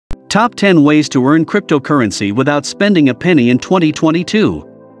Top 10 Ways to Earn Cryptocurrency Without Spending a Penny in 2022.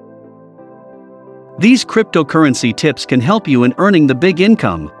 These cryptocurrency tips can help you in earning the big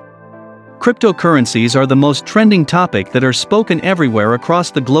income. Cryptocurrencies are the most trending topic that are spoken everywhere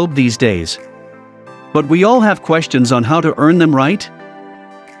across the globe these days. But we all have questions on how to earn them, right?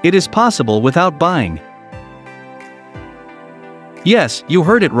 It is possible without buying. Yes, you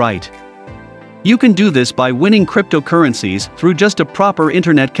heard it right. You can do this by winning cryptocurrencies through just a proper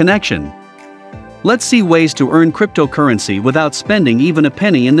internet connection. Let's see ways to earn cryptocurrency without spending even a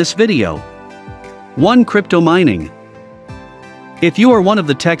penny in this video. 1. Crypto mining. If you are one of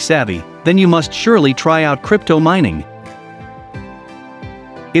the tech-savvy, then you must surely try out crypto mining.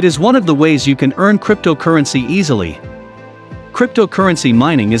 It is one of the ways you can earn cryptocurrency easily. Cryptocurrency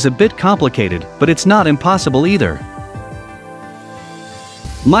mining is a bit complicated, but it's not impossible either.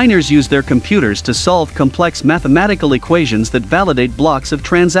 Miners use their computers to solve complex mathematical equations that validate blocks of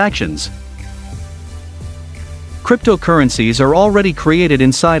transactions. Cryptocurrencies are already created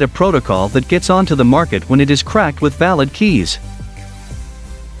inside a protocol that gets onto the market when it is cracked with valid keys.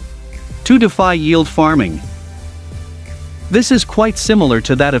 2. DeFi yield farming. This is quite similar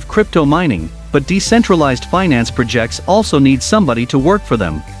to that of crypto mining, but decentralized finance projects also need somebody to work for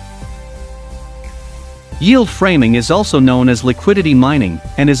them. Yield farming is also known as liquidity mining,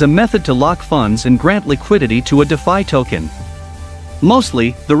 and is a method to lock funds and grant liquidity to a DeFi token.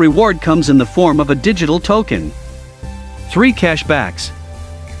 Mostly, the reward comes in the form of a digital token. 3. Cashbacks.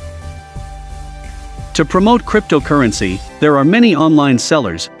 To promote cryptocurrency, there are many online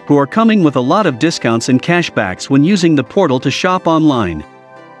sellers who are coming with a lot of discounts and cashbacks when using the portal to shop online.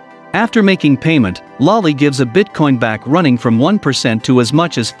 After making payment, Lolly gives a Bitcoin back running from 1% to as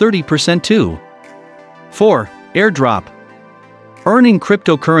much as 30% too. 4. Airdrop. Earning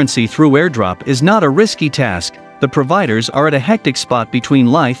cryptocurrency through airdrop is not a risky task. The providers are at a hectic spot between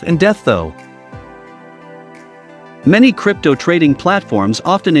life and death though. Many crypto trading platforms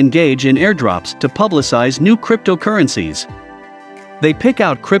often engage in airdrops to publicize new cryptocurrencies. They pick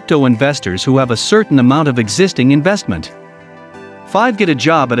out crypto investors who have a certain amount of existing investment. 5. Get a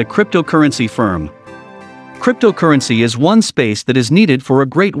job at a cryptocurrency firm. Cryptocurrency is one space that is needed for a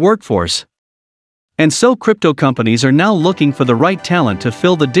great workforce. And so crypto companies are now looking for the right talent to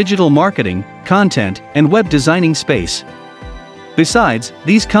fill the digital marketing, content, and web designing space. Besides,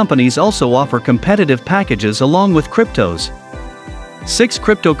 these companies also offer competitive packages along with cryptos. 6.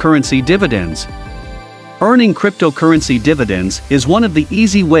 Cryptocurrency dividends. Earning cryptocurrency dividends is one of the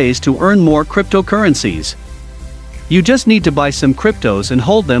easy ways to earn more cryptocurrencies. You just need to buy some cryptos and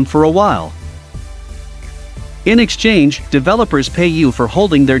hold them for a while. In exchange, developers pay you for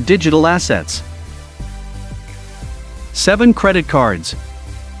holding their digital assets. 7. Credit cards.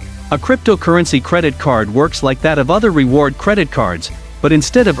 A cryptocurrency credit card works like that of other reward credit cards, but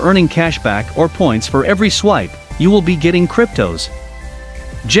instead of earning cashback or points for every swipe, you will be getting cryptos.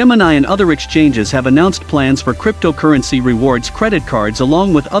 Gemini and other exchanges have announced plans for cryptocurrency rewards credit cards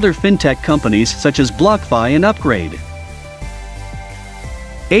along with other fintech companies such as BlockFi and Upgrade.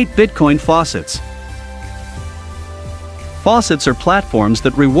 8. Bitcoin faucets. Faucets are platforms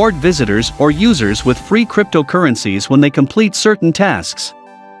that reward visitors or users with free cryptocurrencies when they complete certain tasks.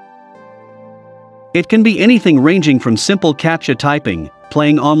 It can be anything ranging from simple CAPTCHA typing,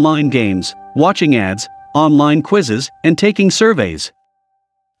 playing online games, watching ads, online quizzes, and taking surveys.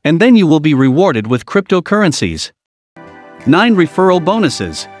 And then you will be rewarded with cryptocurrencies. 9. Referral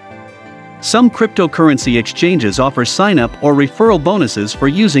bonuses. Some cryptocurrency exchanges offer sign-up or referral bonuses for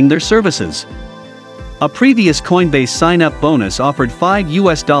using their services. A previous Coinbase sign-up bonus offered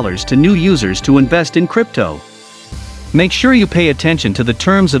 $5 to new users to invest in crypto. Make sure you pay attention to the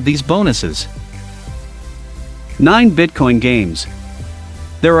terms of these bonuses. 9. Bitcoin games.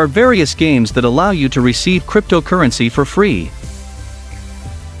 There are various games that allow you to receive cryptocurrency for free.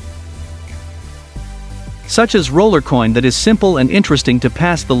 Such as Rollercoin that is simple and interesting to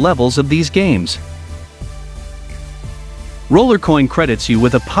pass the levels of these games. Rollercoin credits you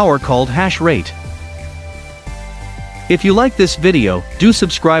with a power called hash rate. If you like this video, do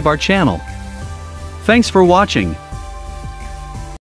subscribe our channel. Thanks for watching.